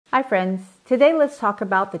Hi friends, today let's talk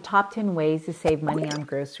about the top 10 ways to save money on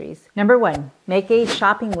groceries. Number 1, make a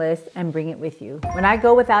shopping list and bring it with you. When I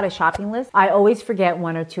go without a shopping list, I always forget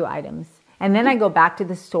 1 or 2 items. And then I go back to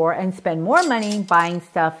the store and spend more money buying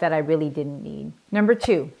stuff that I really didn't need. Number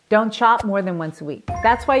 2, don't shop more than once a week.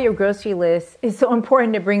 That's why your grocery list is so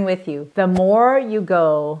important to bring with you. The more you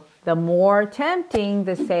go, the more tempting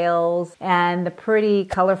the sales and the pretty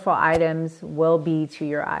colorful items will be to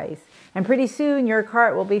your eyes. And pretty soon your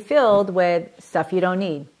cart will be filled with stuff you don't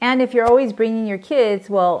need. And if you're always bringing your kids,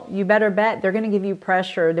 well, you better bet they're going to give you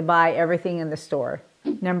pressure to buy everything in the store.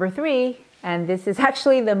 Number 3, and this is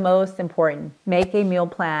actually the most important, make a meal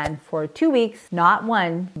plan for 2 weeks, not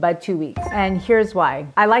 1, but 2 weeks. And here's why.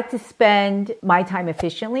 I like to spend my time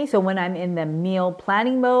efficiently, so when I'm in the meal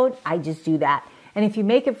planning mode, I just do that. And if you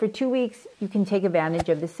make it for 2 weeks, you can take advantage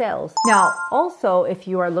of the sales. Now, also, if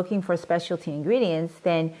you are looking for specialty ingredients,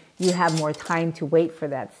 then you have more time to wait for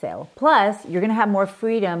that sale. Plus, you're gonna have more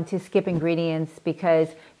freedom to skip ingredients because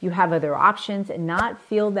you have other options and not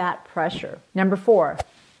feel that pressure. Number 4,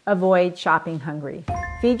 avoid shopping hungry.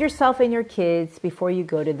 Feed yourself and your kids before you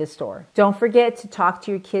go to the store. Don't forget to talk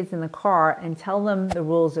to your kids in the car and tell them the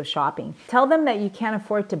rules of shopping. Tell them that you can't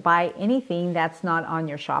afford to buy anything that's not on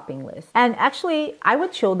your shopping list. And actually, I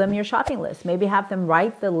would show them your shopping list. Maybe have them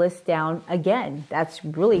write the list down again. That's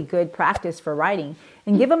really good practice for writing.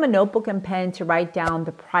 And give them a notebook and pen to write down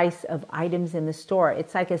the price of items in the store.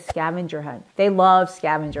 It's like a scavenger hunt. They love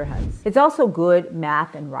scavenger hunts. It's also good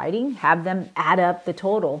math and writing. Have them add up the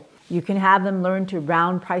total. You can have them learn to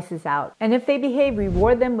round prices out. And if they behave,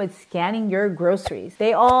 reward them with scanning your groceries.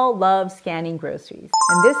 They all love scanning groceries.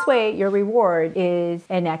 And this way, your reward is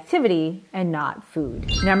an activity and not food.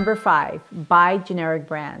 Number 5, buy generic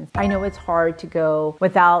brands. I know it's hard to go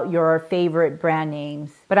without your favorite brand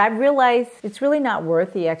names, but I've realized it's really not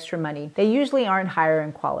worth the extra money. They usually aren't higher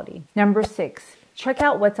in quality. Number 6, check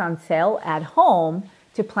out what's on sale at home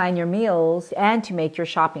to plan your meals and to make your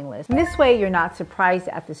shopping list. And this way, you're not surprised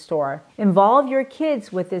at the store. Involve your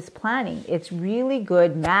kids with this planning. It's really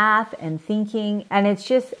good math and thinking, and it's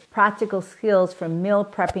just practical skills for meal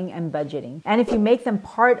prepping and budgeting. And if you make them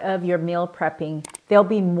part of your meal prepping, they'll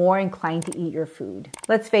be more inclined to eat your food.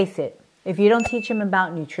 Let's face it, if you don't teach them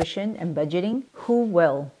about nutrition and budgeting, who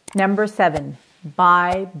will? Number 7,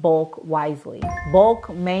 buy bulk wisely. Bulk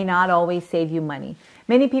may not always save you money.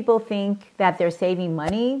 Many people think that they're saving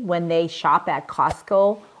money when they shop at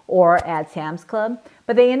Costco or at Sam's Club,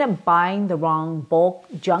 but they end up buying the wrong bulk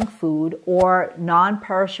junk food or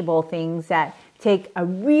non-perishable things that take a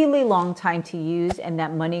really long time to use and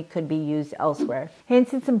that money could be used elsewhere.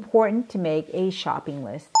 Hence, it's important to make a shopping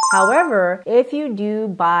list. However, if you do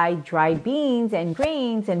buy dried beans and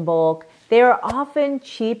grains in bulk, they are often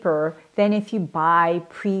cheaper than if you buy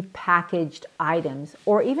pre-packaged items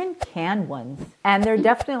or even canned ones. And they're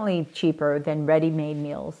definitely cheaper than ready-made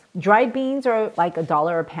meals. Dried beans are like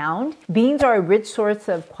 $1 a pound. Beans are a rich source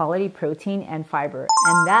of quality protein and fiber.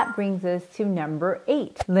 And that brings us to number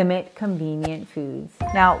 8, limit convenient foods.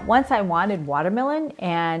 Now, once I wanted watermelon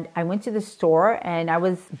and I went to the store and I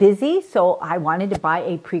was busy, so I wanted to buy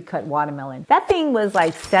a pre-cut watermelon. That thing was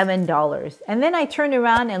like $7. And then I turned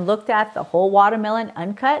around and looked at the whole watermelon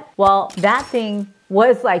uncut. Well, that thing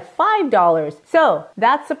was like $5. So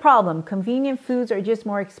that's the problem. Convenient foods are just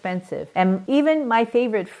more expensive. And even my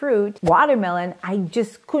favorite fruit, watermelon, I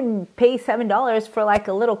just couldn't pay $7 for like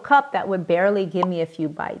a little cup that would barely give me a few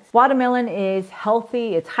bites. Watermelon is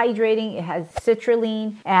healthy, it's hydrating, it has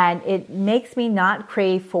citrulline, and it makes me not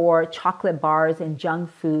crave for chocolate bars and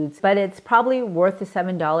junk foods. But it's probably worth the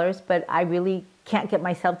 $7, but I really can't get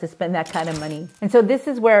myself to spend that kind of money. And so this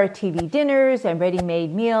is where TV dinners and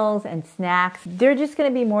ready-made meals and snacks, they're just going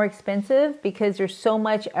to be more expensive because there's so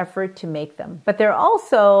much effort to make them. But they're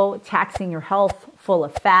also taxing your health, full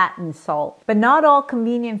of fat and salt. But not all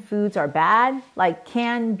convenient foods are bad. Like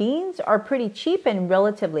canned beans are pretty cheap and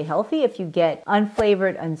relatively healthy if you get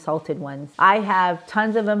unflavored, unsalted ones. I have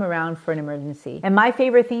tons of them around for an emergency. And my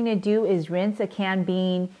favorite thing to do is rinse a canned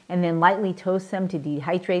bean and then lightly toast them to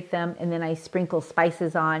dehydrate them, and then I sprinkle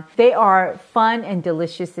spices on. They are fun and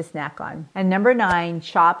delicious to snack on. And number 9,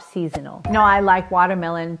 shop seasonal. You know, I like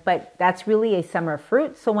watermelon, but that's really a summer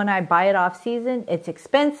fruit. So when I buy it off season, it's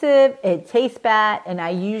expensive, it tastes bad, and I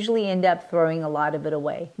usually end up throwing a lot of it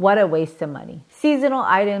away. What a waste of money. Seasonal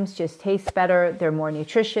items just taste better, they're more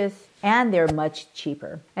nutritious, and they're much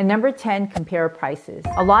cheaper. And number 10, compare prices.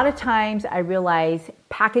 A lot of times I realize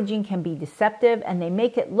packaging can be deceptive and they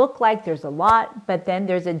make it look like there's a lot, but then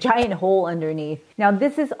there's a giant hole underneath. Now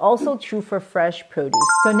this is also true for fresh produce.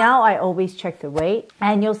 So now I always check the weight,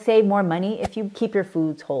 and you'll save more money if you keep your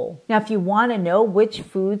foods whole. Now if you want to know which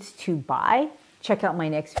foods to buy, check out my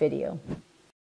next video.